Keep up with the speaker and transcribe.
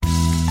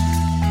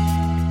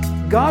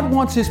God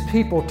wants His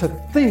people to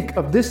think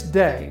of this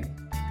day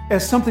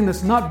as something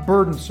that's not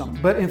burdensome,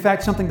 but in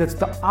fact something that's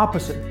the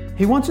opposite.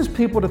 He wants His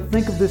people to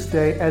think of this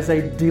day as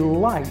a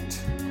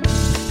delight.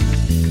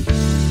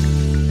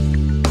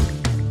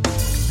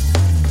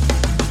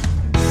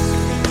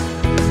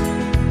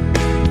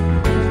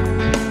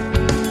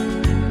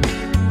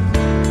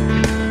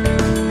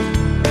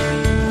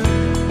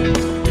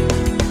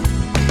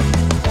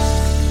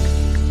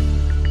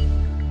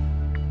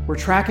 We're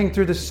tracking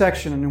through this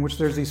section in which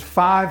there's these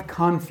 5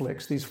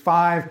 conflicts, these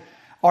 5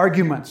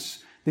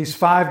 arguments, these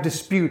 5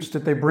 disputes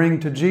that they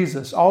bring to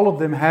Jesus, all of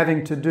them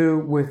having to do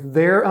with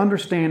their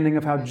understanding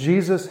of how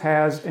Jesus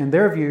has, in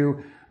their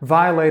view,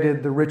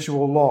 violated the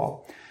ritual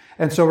law.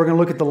 And so we're going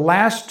to look at the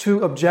last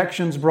 2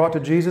 objections brought to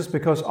Jesus,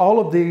 because all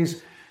of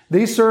these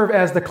serve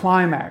as the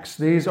climax.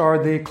 These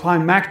are the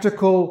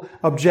climactical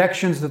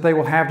objections that they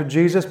will have to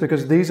Jesus,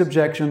 because these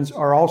objections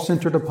are all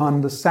centered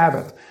upon the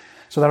Sabbath.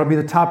 So that'll be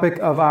the topic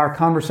of our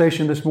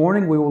conversation this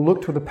morning. We will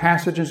look to the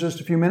passage in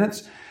just a few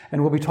minutes, and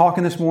we'll be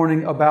talking this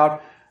morning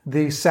about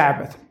the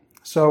Sabbath.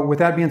 So with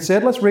that being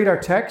said, let's read our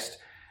text,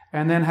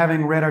 and then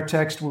having read our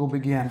text, we'll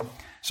begin.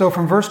 So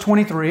from verse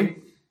 23,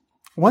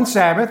 one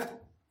Sabbath,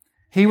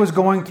 he was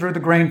going through the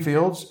grain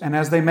fields, and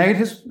as they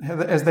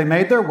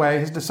made their way,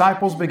 his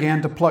disciples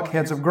began to pluck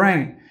heads of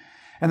grain.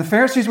 And the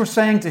Pharisees were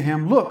saying to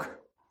him, "Look,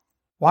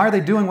 why are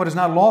they doing what is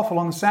not lawful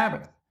on the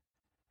Sabbath?"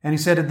 And he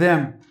said to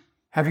them,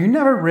 "Have you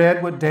never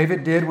read what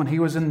David did when he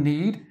was in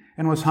need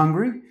and was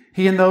hungry?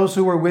 He and those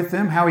who were with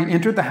him, how he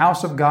entered the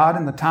house of God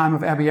in the time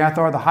of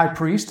Abiathar the high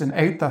priest and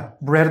ate the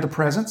bread of the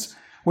presence,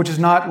 which is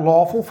not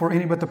lawful for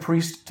any but the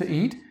priest to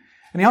eat.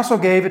 And he also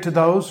gave it to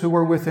those who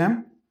were with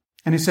him.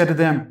 And he said to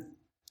them,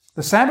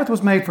 the Sabbath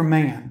was made for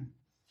man,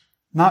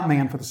 not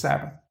man for the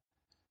Sabbath.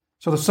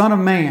 So the Son of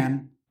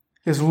Man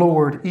is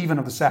Lord even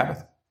of the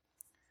Sabbath."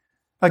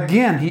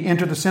 Again, he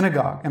entered the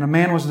synagogue, and a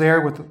man was there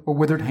with a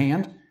withered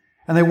hand.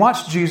 And they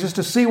watched Jesus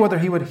to see whether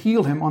he would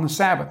heal him on the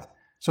Sabbath,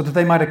 so that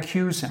they might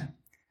accuse him.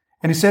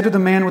 And he said to the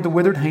man with the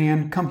withered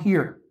hand, "Come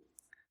here."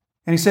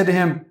 And he said to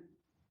him,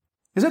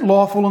 "Is it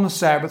lawful on the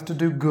Sabbath to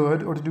do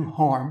good or to do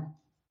harm,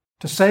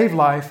 to save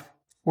life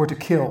or to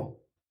kill?"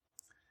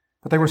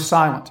 But they were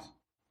silent.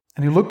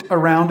 And he looked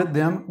around at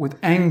them with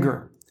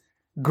anger,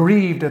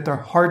 grieved at their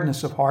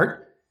hardness of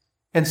heart,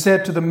 and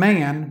said to the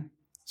man,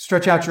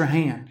 "Stretch out your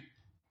hand."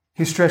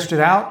 He stretched it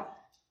out,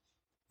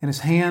 and his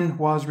hand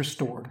was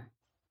restored.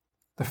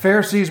 The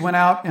Pharisees went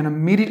out and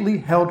immediately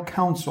held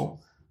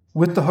counsel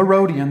with the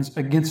Herodians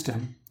against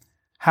him,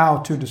 how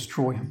to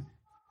destroy him.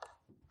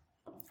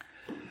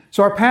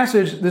 So our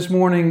passage this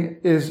morning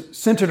is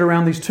centered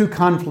around these 2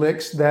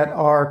 conflicts that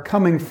are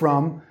coming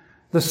from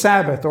the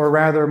Sabbath, or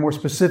rather, more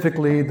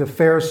specifically, the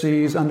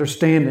Pharisees'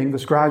 understanding, the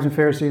scribes and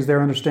Pharisees,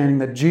 their understanding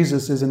that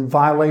Jesus is in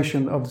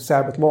violation of the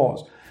Sabbath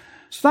laws.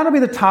 So that'll be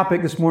the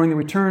topic this morning, that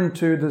we turn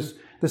to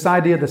this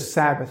idea of the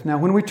Sabbath. Now,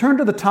 when we turn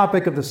to the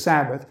topic of the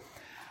Sabbath,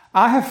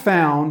 I have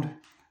found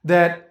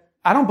that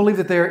I don't believe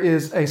that there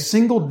is a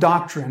single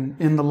doctrine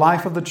in the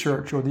life of the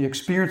church or the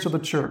experience of the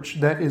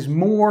church that is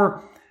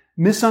more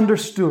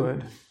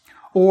misunderstood,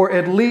 or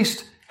at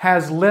least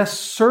has less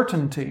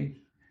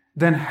certainty,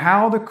 than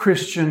how the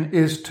Christian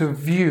is to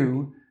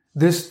view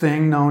this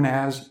thing known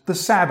as the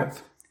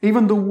Sabbath.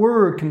 Even the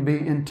word can be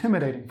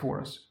intimidating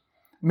for us.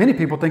 Many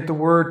people think the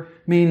word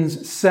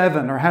means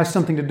 7 or has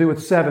something to do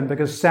with 7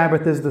 because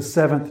Sabbath is the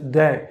 7th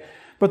day.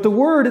 But the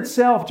word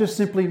itself just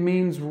simply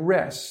means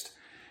rest.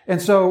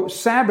 And so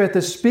Sabbath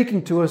is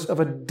speaking to us of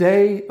a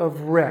day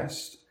of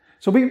rest.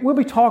 So we'll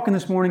be talking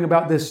this morning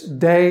about this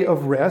day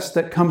of rest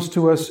that comes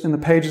to us in the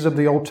pages of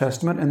the Old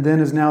Testament and then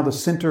is now the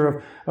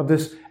center of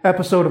this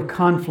episode of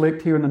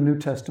conflict here in the New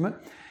Testament.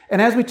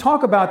 And as we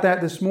talk about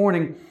that this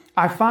morning,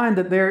 I find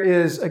that there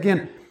is,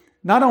 again,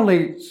 not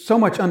only so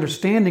much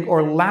understanding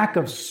or lack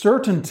of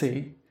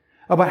certainty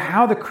about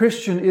how the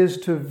Christian is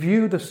to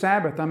view the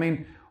Sabbath. I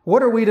mean,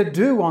 what are we to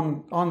do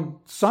on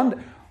Sunday?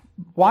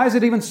 Why is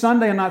it even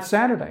Sunday and not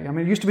Saturday? I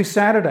mean, it used to be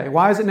Saturday.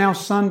 Why is it now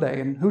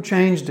Sunday? And who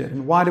changed it?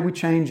 And why did we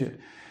change it?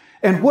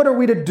 And what are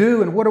we to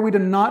do and what are we to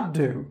not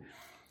do?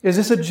 Is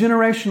this a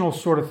generational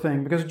sort of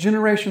thing? Because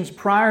generations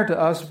prior to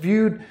us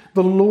viewed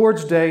the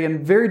Lord's Day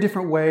in very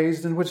different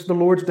ways than which the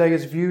Lord's Day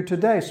is viewed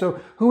today. So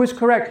who is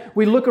correct?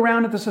 We look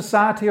around at the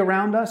society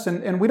around us,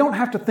 and we don't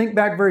have to think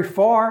back very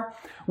far.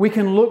 We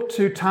can look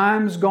to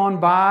times gone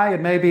by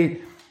and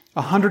maybe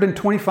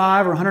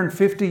 125 or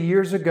 150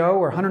 years ago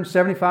or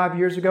 175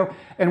 years ago,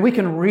 and we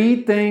can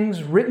read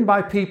things written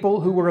by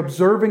people who were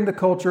observing the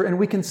culture, and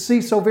we can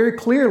see so very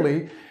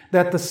clearly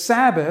that the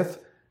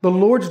Sabbath, the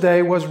Lord's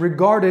Day, was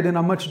regarded in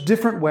a much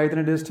different way than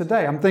it is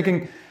today. I'm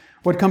thinking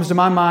what comes to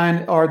my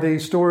mind are the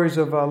stories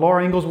of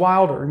Laura Ingalls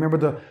Wilder. Remember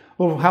the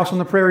Little House on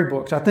the Prairie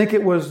books? I think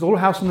it was The Little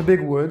House in the Big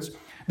Woods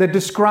that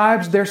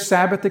describes their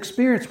Sabbath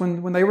experience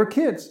when they were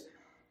kids.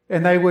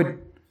 And they would,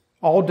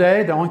 all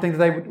day, the only thing that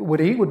they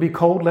would eat would be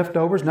cold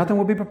leftovers. Nothing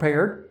would be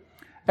prepared.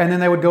 And then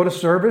they would go to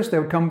service. They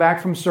would come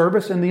back from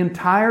service, and the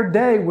entire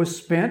day was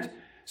spent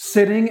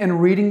sitting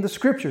and reading the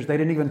Scriptures. They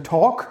didn't even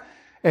talk.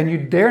 And you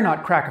dare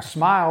not crack a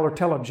smile or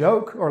tell a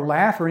joke or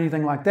laugh or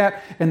anything like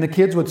that. And the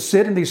kids would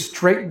sit in these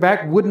straight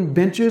back wooden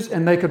benches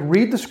and they could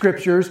read the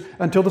scriptures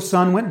until the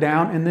sun went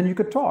down and then you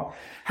could talk.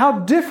 How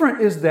different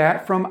is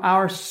that from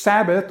our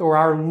Sabbath or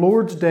our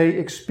Lord's Day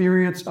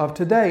experience of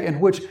today, in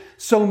which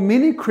so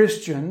many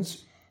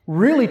Christians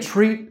really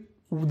treat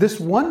this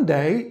one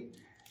day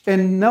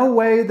in no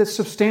way that's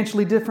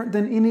substantially different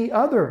than any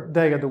other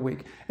day of the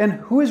week? And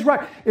who is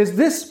right? Is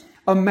this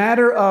a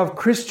matter of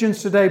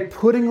Christians today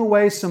putting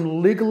away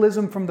some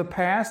legalism from the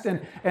past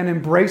and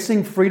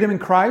embracing freedom in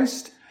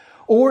Christ?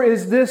 Or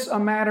is this a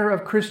matter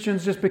of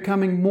Christians just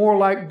becoming more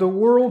like the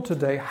world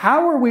today?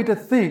 How are we to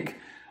think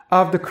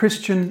of the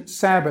Christian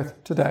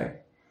Sabbath today?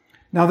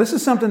 Now, this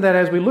is something that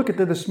as we look at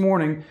this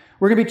morning,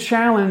 we're going to be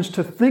challenged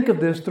to think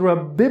of this through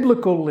a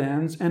biblical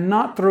lens and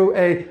not through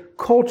a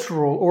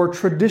cultural or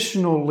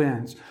traditional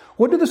lens.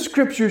 What do the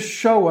Scriptures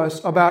show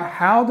us about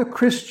how the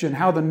Christian,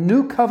 how the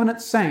New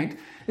Covenant saint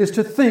is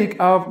to think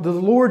of the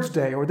Lord's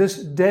Day or this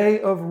day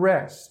of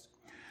rest?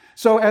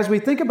 So as we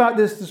think about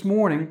this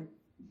morning,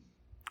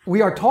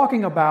 we are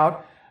talking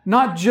about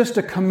not just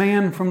a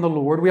command from the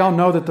Lord. We all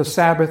know that the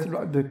Sabbath,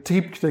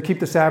 to keep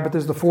the Sabbath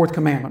is the fourth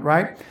commandment,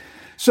 right?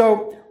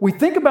 So we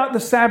think about the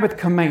Sabbath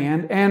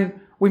command, and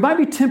we might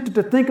be tempted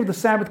to think of the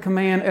Sabbath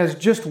command as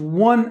just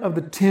one of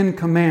the 10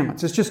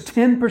 commandments. It's just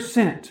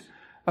 10%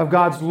 of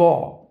God's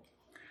law.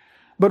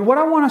 But what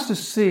I want us to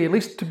see, at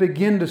least to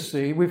begin to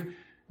see, we've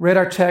read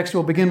our text.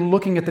 We'll begin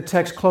looking at the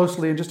text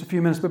closely in just a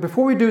few minutes. But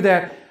before we do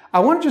that, I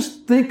want to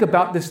just think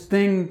about this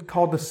thing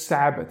called the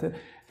Sabbath.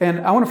 And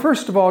I want to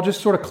first of all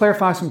just sort of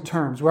clarify some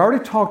terms. We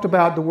already talked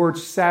about the word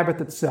Sabbath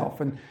itself.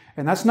 And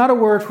that's not a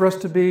word for us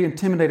to be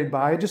intimidated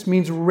by. It just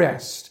means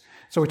rest.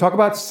 So we talk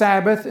about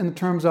Sabbath in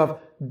terms of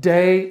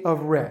day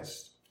of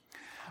rest.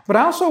 But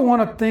I also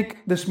want to think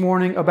this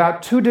morning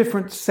about two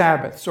different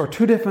Sabbaths or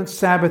two different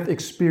Sabbath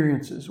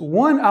experiences.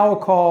 One I will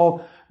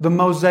call the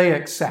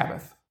Mosaic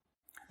Sabbath.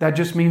 That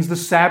just means the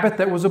Sabbath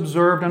that was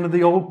observed under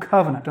the Old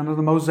Covenant, under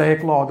the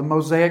Mosaic Law, the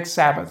Mosaic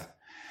Sabbath.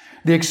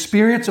 The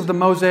experience of the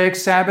Mosaic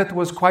Sabbath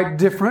was quite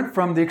different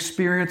from the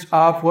experience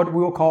of what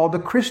we will call the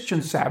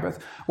Christian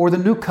Sabbath or the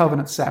New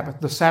Covenant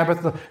Sabbath, the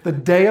Sabbath, the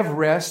day of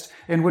rest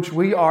in which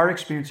we are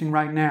experiencing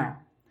right now.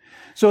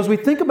 So as we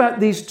think about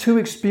these two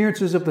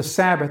experiences of the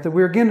Sabbath, that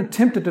we're again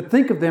tempted to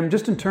think of them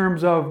just in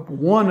terms of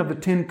one of the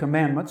 10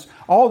 commandments.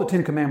 All the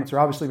 10 commandments are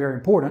obviously very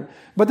important,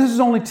 but this is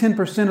only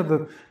 10% of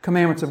the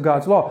commandments of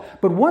God's law.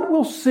 But what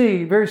we'll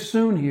see very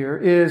soon here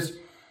is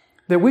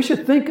that we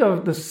should think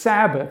of the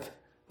Sabbath,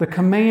 the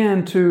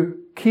command to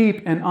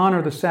keep and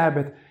honor the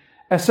Sabbath,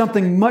 as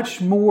something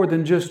much more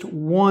than just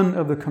one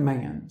of the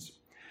commands.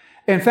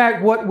 In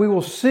fact, what we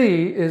will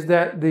see is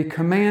that the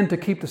command to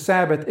keep the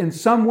Sabbath in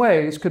some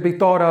ways could be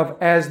thought of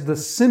as the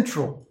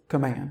central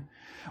command.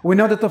 We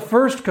know that the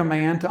first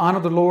command, to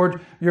honor the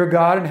Lord your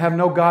God and have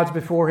no gods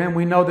before Him,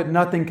 we know that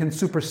nothing can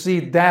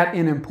supersede that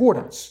in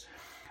importance.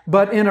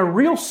 But in a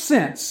real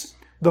sense,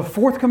 the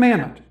fourth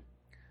commandment,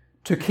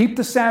 to keep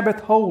the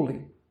Sabbath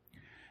holy,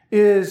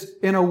 is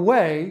in a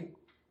way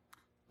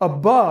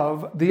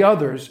above the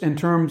others in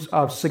terms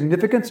of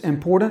significance,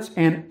 importance,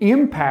 and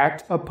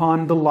impact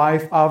upon the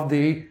life of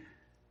the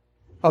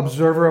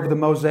observer of the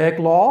Mosaic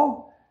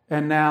Law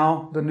and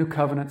now the New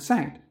Covenant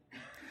saint.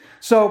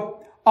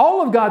 So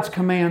all of God's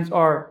commands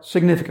are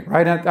significant,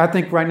 right? I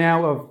think right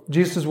now of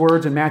Jesus'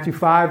 words in Matthew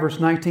 5, verse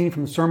 19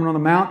 from the Sermon on the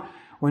Mount,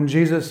 when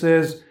Jesus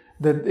says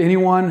that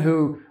anyone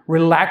who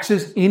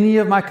relaxes any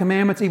of my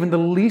commandments, even the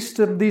least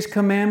of these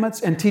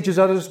commandments, and teaches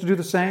others to do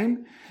the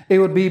same, he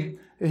would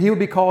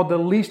be called the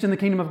least in the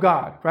kingdom of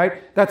God,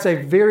 right? That's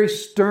a very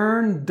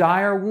stern,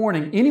 dire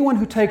warning. Anyone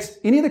who takes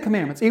any of the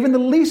commandments, even the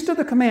least of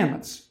the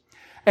commandments,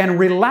 and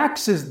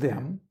relaxes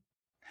them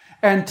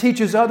and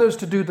teaches others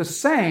to do the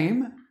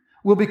same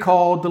will be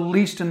called the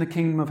least in the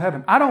kingdom of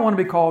heaven. I don't want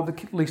to be called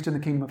the least in the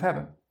kingdom of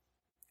heaven.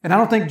 And I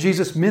don't think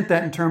Jesus meant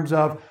that in terms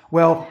of,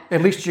 well,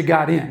 at least you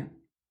got in.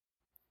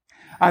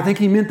 I think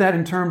He meant that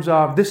in terms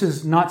of, this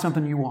is not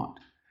something you want.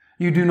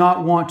 You do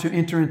not want to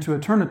enter into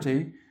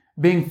eternity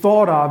being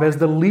thought of as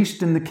the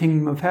least in the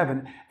kingdom of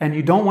heaven. And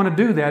you don't want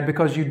to do that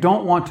because you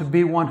don't want to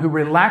be one who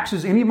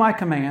relaxes any of my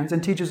commands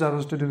and teaches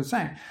others to do the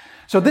same.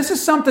 So this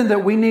is something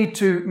that we need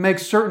to make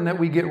certain that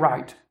we get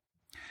right.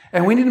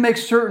 And we need to make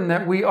certain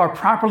that we are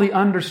properly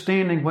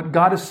understanding what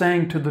God is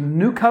saying to the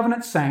New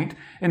Covenant saint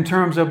in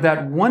terms of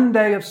that one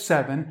day of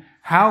 7,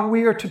 how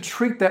we are to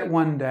treat that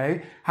one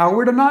day, how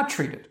we're to not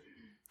treat it.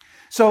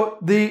 So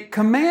the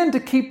command to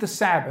keep the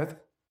Sabbath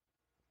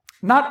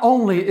not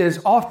only is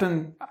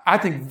often, I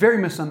think, very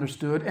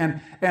misunderstood,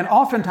 and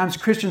oftentimes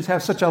Christians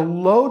have such a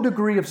low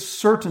degree of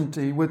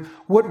certainty with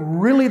what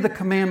really the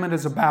commandment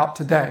is about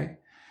today.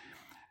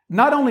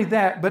 Not only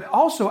that, but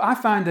also I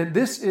find that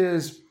this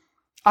is,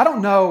 I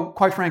don't know,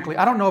 quite frankly,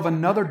 I don't know of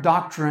another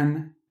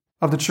doctrine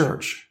of the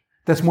church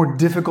that's more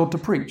difficult to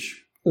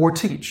preach or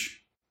teach,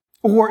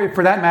 or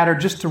for that matter,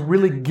 just to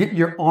really get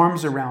your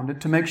arms around it,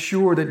 to make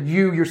sure that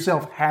you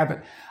yourself have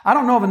it. I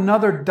don't know of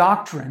another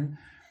doctrine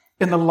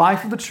in the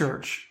life of the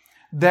church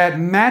that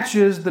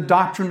matches the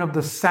doctrine of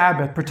the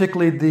Sabbath,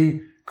 particularly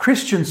the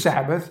Christian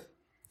Sabbath,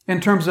 in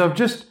terms of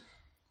just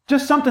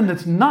something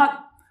that's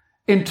not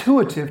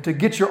intuitive to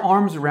get your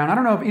arms around. I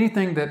don't know of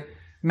anything that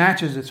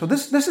matches it. So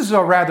this is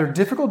a rather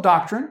difficult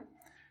doctrine.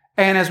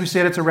 And as we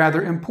said, it's a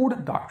rather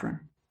important doctrine.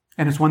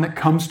 And it's one that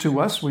comes to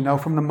us, we know,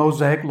 from the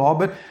Mosaic Law.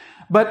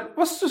 But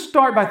let's just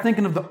start by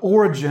thinking of the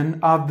origin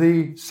of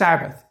the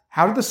Sabbath.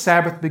 How did the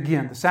Sabbath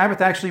begin? The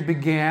Sabbath actually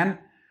began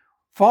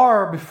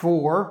far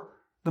before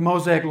the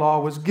Mosaic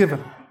Law was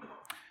given.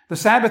 The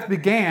Sabbath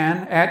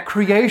began at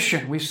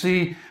creation. We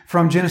see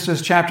from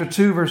Genesis chapter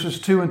 2, verses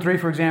 2 and 3,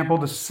 for example,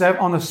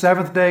 on the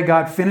seventh day,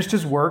 God finished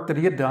His work that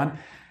He had done,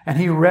 and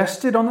He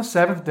rested on the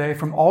seventh day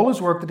from all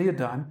His work that He had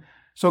done.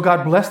 So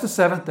God blessed the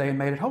seventh day and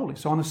made it holy.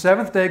 So on the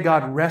seventh day,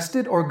 God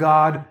rested, or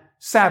God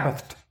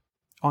Sabbathed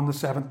on the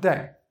seventh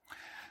day.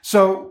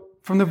 So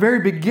from the very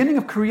beginning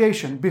of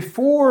creation,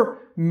 before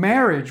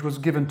marriage was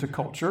given to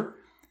culture,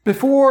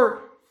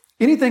 before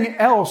anything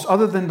else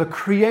other than the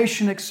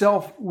creation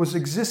itself was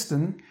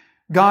existing,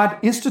 God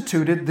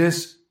instituted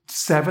this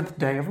seventh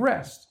day of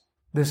rest.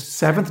 This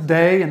seventh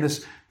day and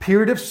this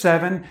period of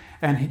seven,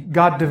 and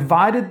God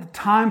divided the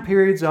time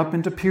periods up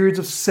into periods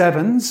of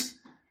sevens.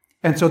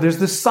 And so there's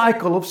this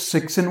cycle of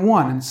 6 and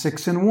 1 and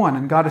 6 and 1.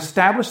 And God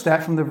established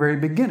that from the very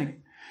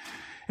beginning.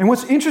 And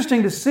what's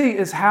interesting to see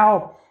is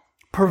how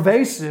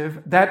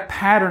pervasive that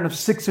pattern of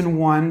 6 and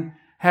 1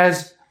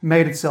 has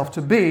made itself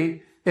to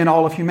be in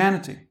all of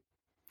humanity.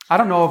 I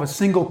don't know of a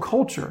single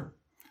culture,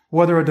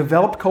 whether a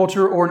developed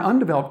culture or an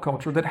undeveloped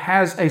culture, that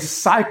has a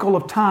cycle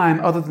of time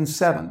other than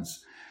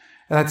sevens.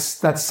 That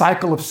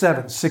cycle of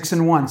 7, 6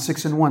 and 1,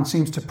 6 and 1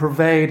 seems to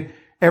pervade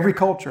every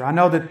culture. I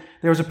know that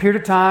there was a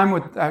period of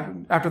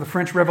time after the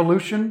French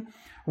Revolution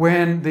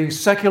when the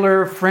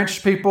secular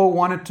French people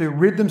wanted to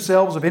rid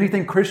themselves of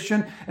anything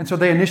Christian, and so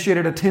they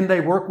initiated a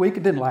 10-day work week.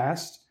 It didn't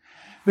last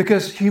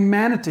because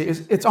humanity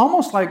it's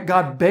almost like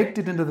God baked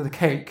it into the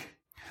cake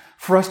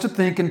for us to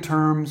think in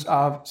terms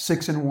of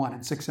 6 and 1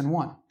 and 6 and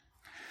 1.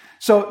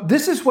 So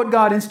this is what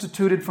God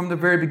instituted from the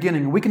very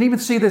beginning. We can even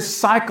see this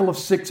cycle of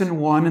 6 and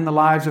 1 in the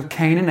lives of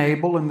Cain and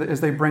Abel and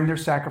as they bring their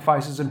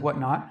sacrifices and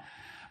whatnot.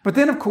 But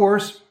then, of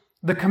course,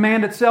 the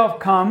command itself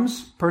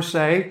comes, per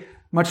se,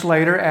 much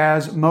later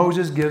as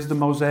Moses gives the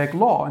Mosaic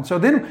Law. And so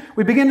then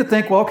we begin to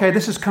think, well, okay,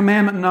 this is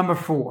commandment number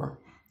 4.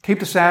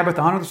 Keep the Sabbath,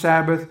 honor the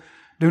Sabbath,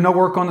 do no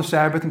work on the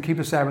Sabbath, and keep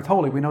the Sabbath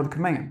holy. We know the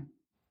command.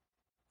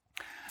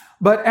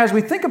 But as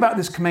we think about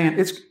this command,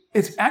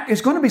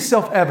 it's going to be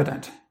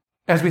self-evident.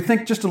 As we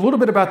think just a little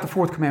bit about the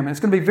fourth commandment, it's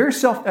going to be very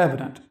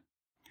self-evident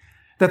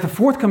that the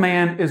fourth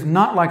command is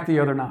not like the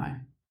other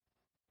 9.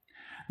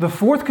 The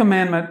fourth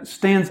commandment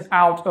stands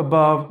out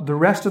above the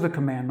rest of the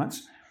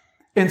commandments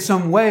in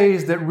some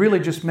ways that really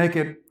just make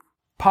it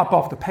pop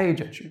off the page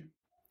at you.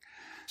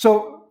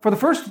 So for the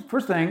first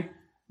thing,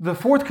 the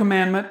fourth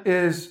commandment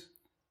is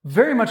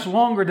very much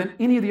longer than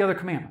any of the other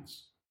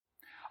commandments.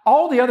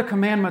 All the other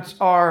commandments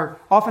are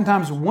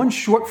oftentimes one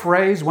short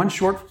phrase, one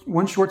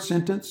short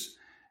sentence.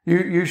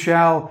 You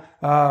shall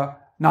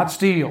not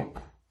steal,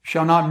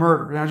 shall not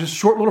murder. Just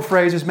short little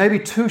phrases, maybe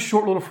 2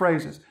 short little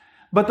phrases.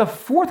 But the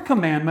fourth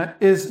commandment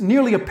is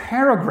nearly a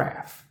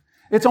paragraph.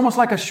 It's almost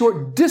like a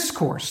short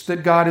discourse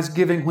that God is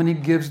giving when He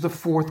gives the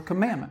fourth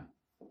commandment.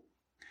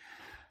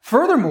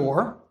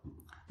 Furthermore,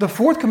 the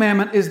fourth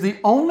commandment is the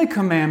only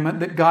commandment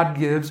that God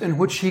gives in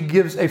which He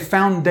gives a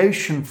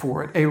foundation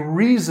for it, a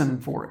reason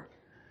for it.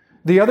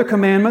 The other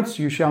commandments,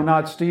 you shall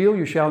not steal,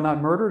 you shall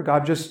not murder,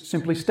 God just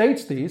simply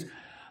states these.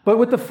 But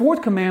with the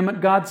fourth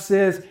commandment, God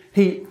says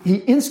He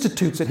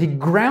institutes it. He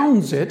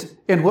grounds it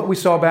in what we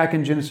saw back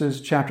in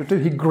Genesis chapter 2.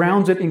 He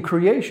grounds it in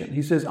creation.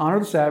 He says, honor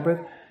the Sabbath,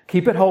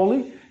 keep it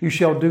holy. You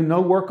shall do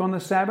no work on the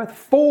Sabbath.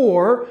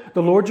 For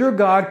the Lord your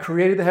God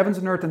created the heavens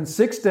and earth in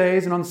 6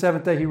 days, and on the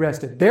seventh day He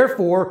rested.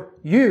 Therefore,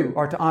 you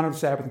are to honor the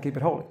Sabbath and keep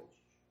it holy.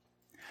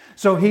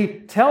 So He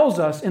tells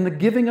us in the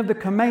giving of the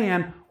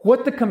command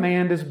what the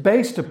command is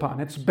based upon.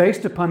 It's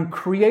based upon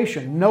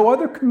creation. No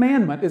other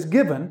commandment is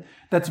given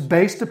that's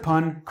based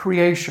upon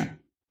creation.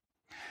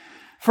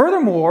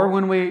 Furthermore,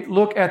 when we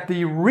look at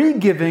the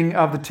re-giving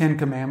of the 10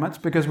 Commandments,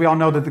 because we all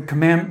know that the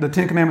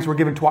 10 Commandments were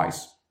given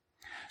twice.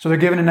 So they're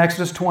given in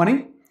Exodus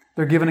 20.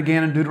 They're given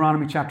again in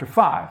Deuteronomy chapter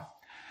 5.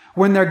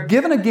 When they're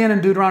given again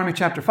in Deuteronomy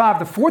chapter 5,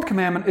 the fourth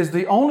commandment is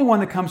the only one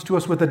that comes to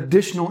us with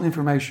additional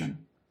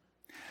information.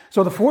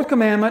 So the fourth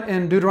commandment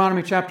in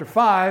Deuteronomy chapter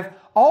 5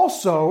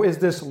 also is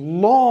this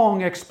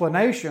long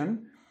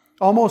explanation,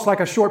 almost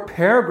like a short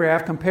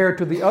paragraph compared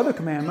to the other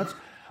commandments.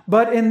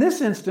 But in this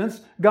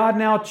instance, God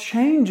now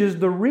changes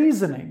the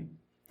reasoning.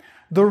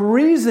 The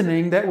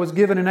reasoning that was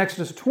given in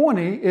Exodus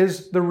 20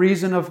 is the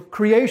reason of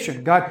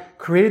creation. God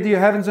created the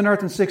heavens and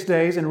earth in 6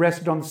 days and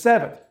rested on the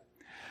seventh.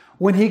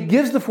 When He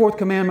gives the fourth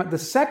commandment the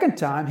second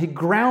time, He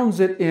grounds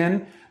it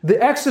in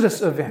the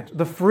Exodus event,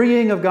 the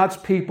freeing of God's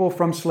people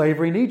from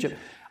slavery in Egypt.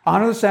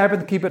 Honor the Sabbath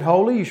and keep it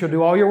holy. You shall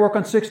do all your work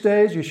on 6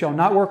 days. You shall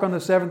not work on the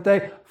seventh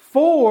day.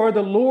 For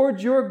the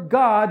Lord your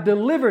God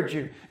delivered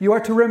you. You are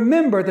to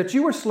remember that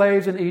you were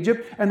slaves in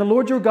Egypt, and the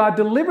Lord your God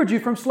delivered you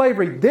from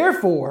slavery.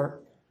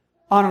 Therefore,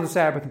 honor the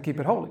Sabbath and keep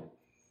it holy.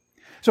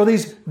 So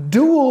these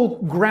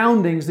dual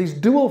groundings, these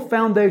dual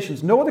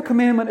foundations, no other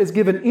commandment is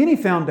given any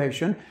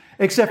foundation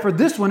except for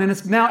this one, and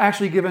it's now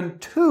actually given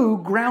two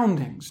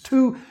groundings.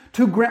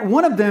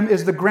 One of them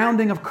is the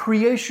grounding of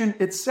creation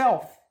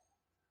itself,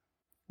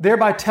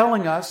 thereby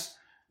telling us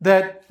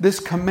that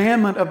this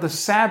commandment of the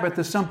Sabbath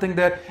is something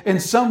that in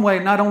some way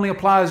not only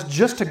applies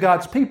just to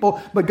God's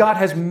people, but God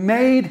has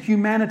made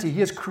humanity. He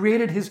has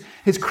created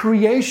His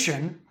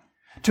creation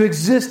to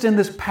exist in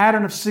this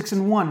pattern of 6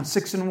 and 1,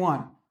 6 and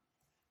 1.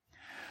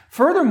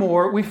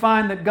 Furthermore, we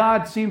find that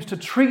God seems to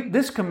treat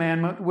this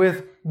commandment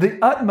with the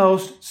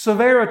utmost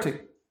severity,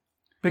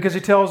 because He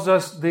tells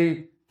us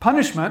the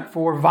punishment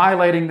for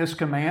violating this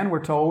command,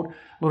 we're told a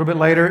little bit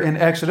later in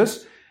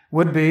Exodus,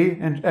 would be,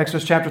 in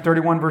Exodus chapter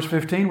 31, verse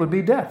 15, would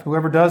be death.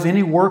 Whoever does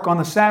any work on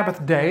the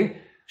Sabbath day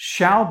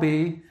shall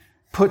be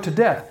put to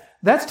death.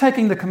 That's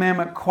taking the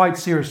commandment quite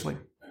seriously.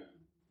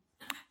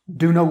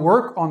 Do no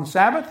work on the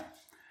Sabbath.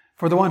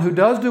 For the one who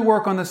does do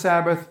work on the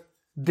Sabbath,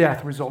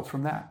 death results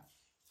from that.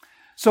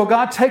 So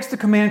God takes the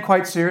command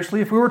quite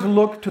seriously. If we were to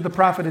look to the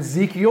prophet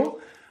Ezekiel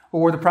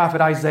or the prophet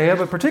Isaiah,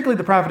 but particularly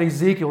the prophet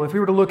Ezekiel, if we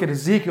were to look at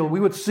Ezekiel, we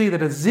would see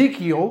that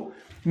Ezekiel,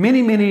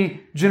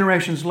 many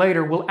generations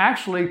later, will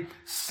actually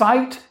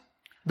cite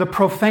the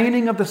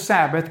profaning of the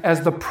Sabbath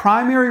as the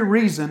primary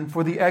reason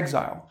for the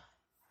exile,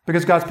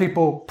 because God's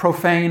people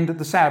profaned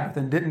the Sabbath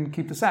and didn't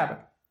keep the Sabbath.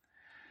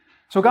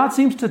 So God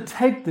seems to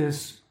take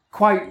this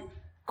quite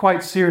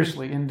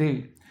seriously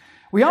indeed.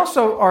 We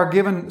also are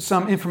given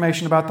some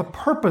information about the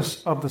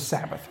purpose of the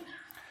Sabbath.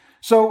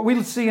 So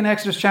we see in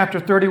Exodus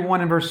chapter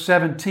 31 and verse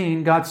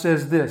 17, God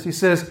says this. He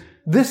says,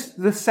 this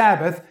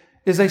Sabbath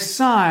is a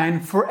sign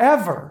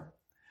forever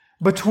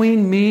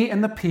between me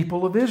and the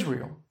people of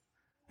Israel.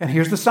 And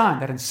here's the sign,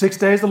 that in 6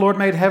 days the Lord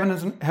made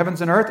heavens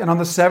and earth, and on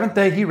the seventh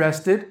day He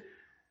rested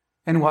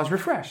and was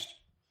refreshed.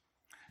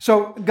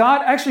 So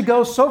God actually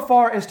goes so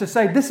far as to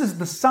say, this is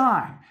the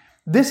sign.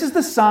 This is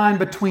the sign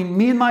between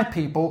me and my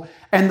people,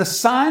 and the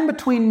sign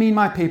between me and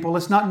my people,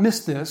 let's not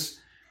miss this,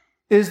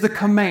 is the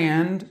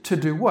command to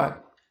do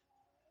what?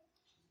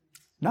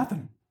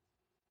 Nothing.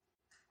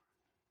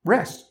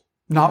 Rest,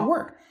 not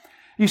work.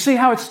 You see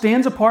how it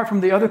stands apart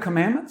from the other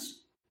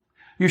commandments?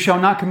 You shall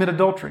not commit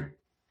adultery.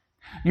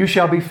 You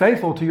shall be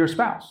faithful to your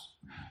spouse.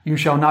 You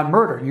shall not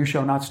murder. You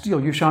shall not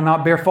steal. You shall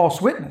not bear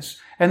false witness.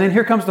 And then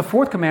here comes the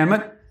fourth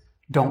commandment,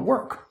 don't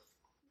work.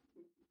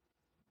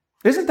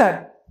 Isn't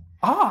that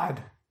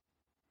odd?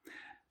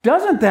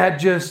 Doesn't that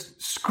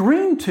just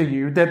scream to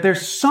you that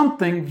there's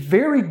something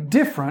very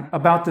different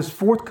about this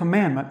fourth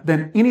commandment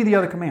than any of the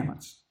other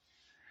commandments?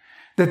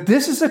 That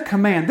this is a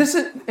command.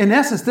 In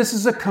essence, this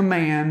is a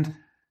command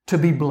to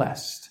be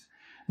blessed.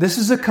 This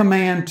is a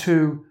command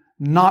to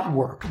not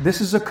work. This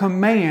is a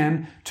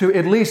command to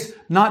at least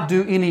not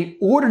do any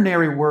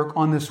ordinary work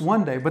on this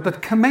one day. But the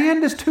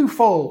command is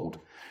twofold.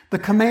 The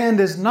command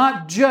is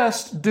not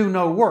just do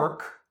no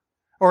work,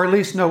 or at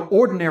least no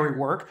ordinary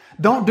work.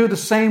 Don't do the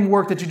same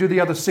work that you do the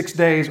other 6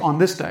 days on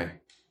this day,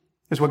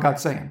 is what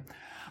God's saying.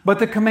 But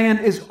the command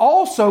is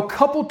also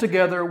coupled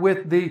together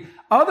with the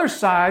other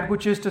side,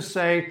 which is to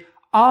say,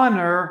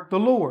 honor the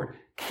Lord.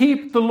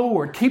 Keep the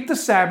Lord. Keep the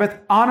Sabbath.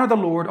 Honor the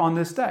Lord on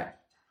this day.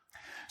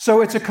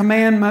 So it's a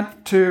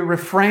commandment to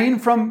refrain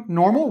from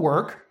normal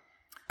work,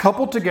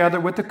 coupled together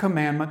with the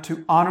commandment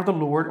to honor the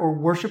Lord or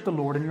worship the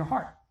Lord in your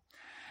heart.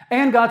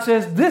 And God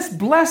says, this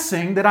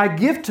blessing that I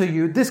give to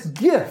you, this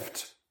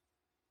gift,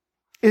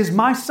 is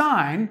my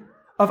sign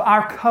of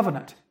our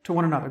covenant to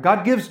one another.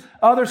 God gives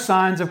other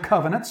signs of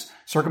covenants,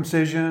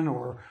 circumcision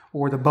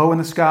or the bow in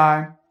the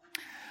sky.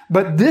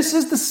 But this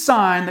is the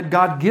sign that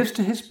God gives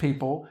to His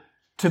people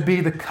to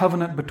be the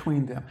covenant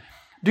between them.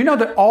 Do you know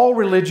that all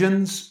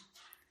religions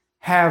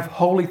have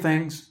holy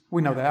things?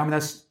 We know that. I mean,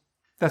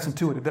 that's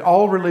intuitive, that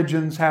all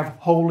religions have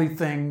holy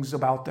things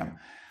about them.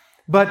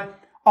 But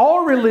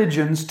all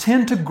religions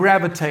tend to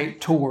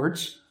gravitate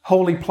towards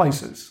holy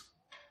places.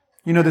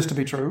 You know this to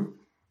be true.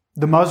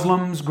 The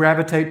Muslims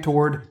gravitate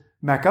toward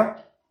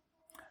Mecca.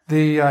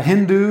 The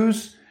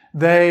Hindus,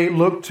 they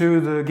look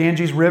to the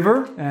Ganges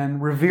River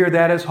and revere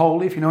that as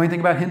holy. If you know anything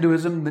about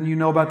Hinduism, then you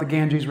know about the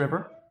Ganges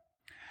River.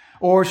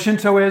 Or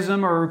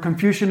Shintoism or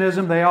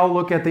Confucianism, they all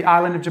look at the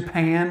island of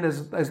Japan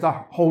as the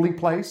holy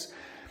place.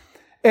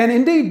 And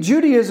indeed,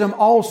 Judaism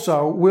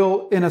also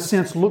will, in a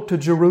sense, look to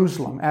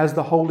Jerusalem as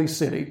the holy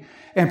city,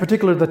 and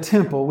particularly the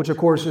temple, which of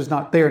course is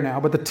not there now,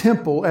 but the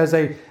temple as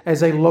a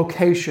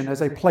location,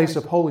 as a place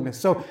of holiness.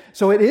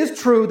 So it is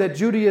true that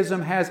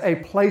Judaism has a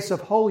place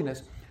of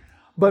holiness,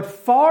 but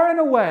far and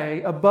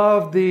away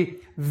above the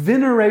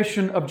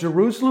veneration of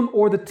Jerusalem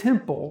or the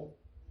temple,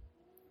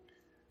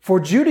 for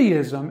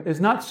Judaism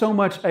is not so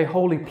much a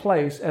holy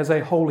place as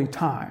a holy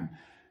time.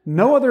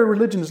 No other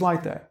religion is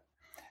like that,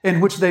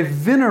 in which they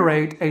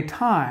venerate a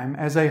time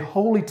as a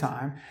holy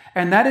time,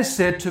 and that is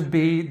said to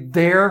be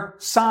their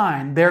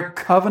sign. Their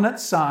covenant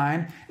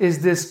sign is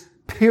this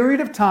period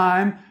of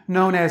time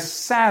known as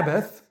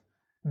Sabbath,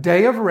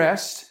 day of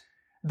rest,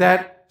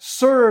 that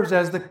serves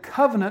as the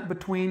covenant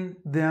between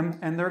them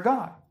and their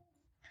God.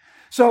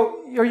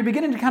 So are you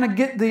beginning to kind of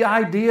get the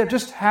idea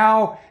just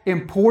how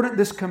important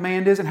this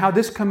command is and how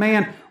this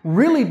command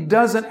really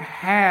doesn't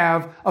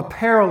have a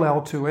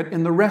parallel to it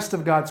in the rest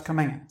of God's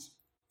commands?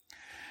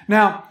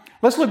 Now,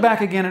 let's look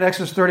back again at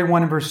Exodus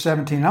 31 and verse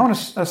 17. I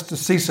want us to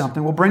see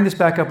something. We'll bring this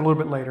back up a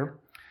little bit later.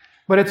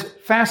 But it's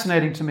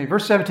fascinating to me.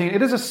 Verse 17,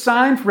 it is a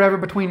sign forever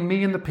between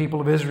me and the people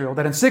of Israel,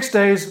 that in 6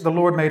 days the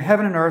Lord made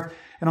heaven and earth,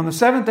 and on the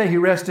seventh day he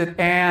rested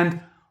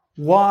and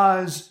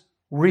was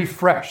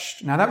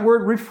refreshed. Now that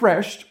word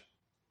refreshed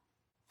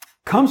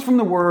comes from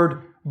the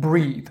word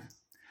breathe.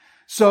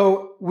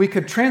 So we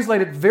could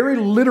translate it very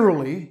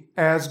literally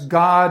as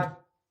God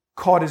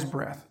caught his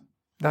breath.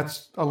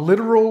 That's a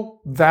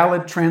literal,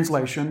 valid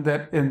translation,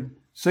 that in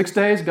 6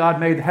 days God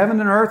made heaven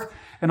and earth,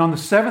 and on the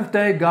seventh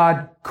day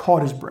God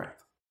caught his breath.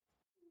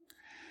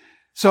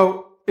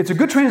 So it's a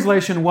good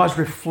translation, was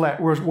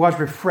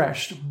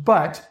refreshed,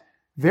 but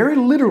very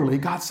literally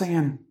God's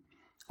saying,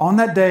 on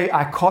that day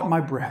I caught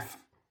my breath.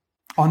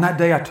 On that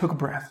day I took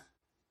breath.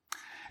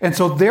 And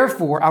so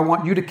therefore I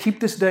want you to keep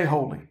this day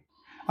holy.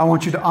 I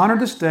want you to honor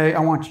this day. I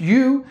want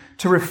you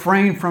to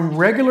refrain from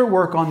regular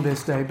work on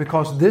this day,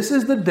 because this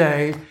is the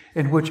day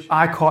in which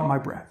I caught my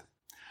breath.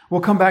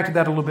 We'll come back to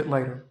that a little bit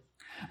later.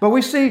 But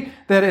we see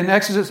that in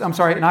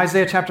in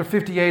Isaiah chapter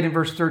 58 and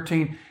verse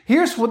 13,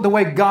 here's the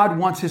way God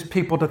wants his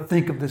people to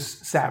think of this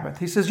Sabbath.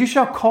 He says, you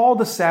shall call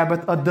the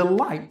Sabbath a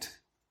delight.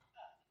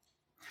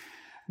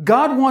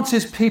 God wants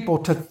his people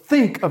to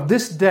think of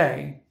this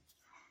day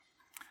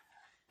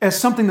as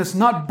something that's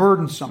not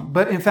burdensome,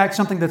 but in fact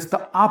something that's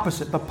the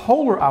opposite, the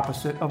polar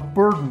opposite of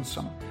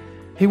burdensome.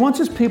 He wants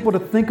his people to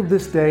think of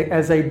this day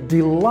as a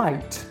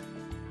delight.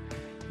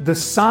 The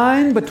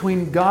sign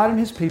between God and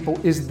his people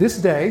is this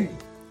day,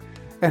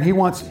 and he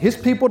wants his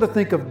people to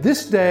think of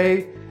this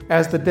day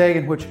as the day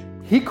in which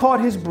he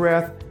caught his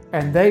breath,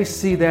 and they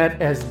see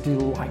that as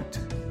delight.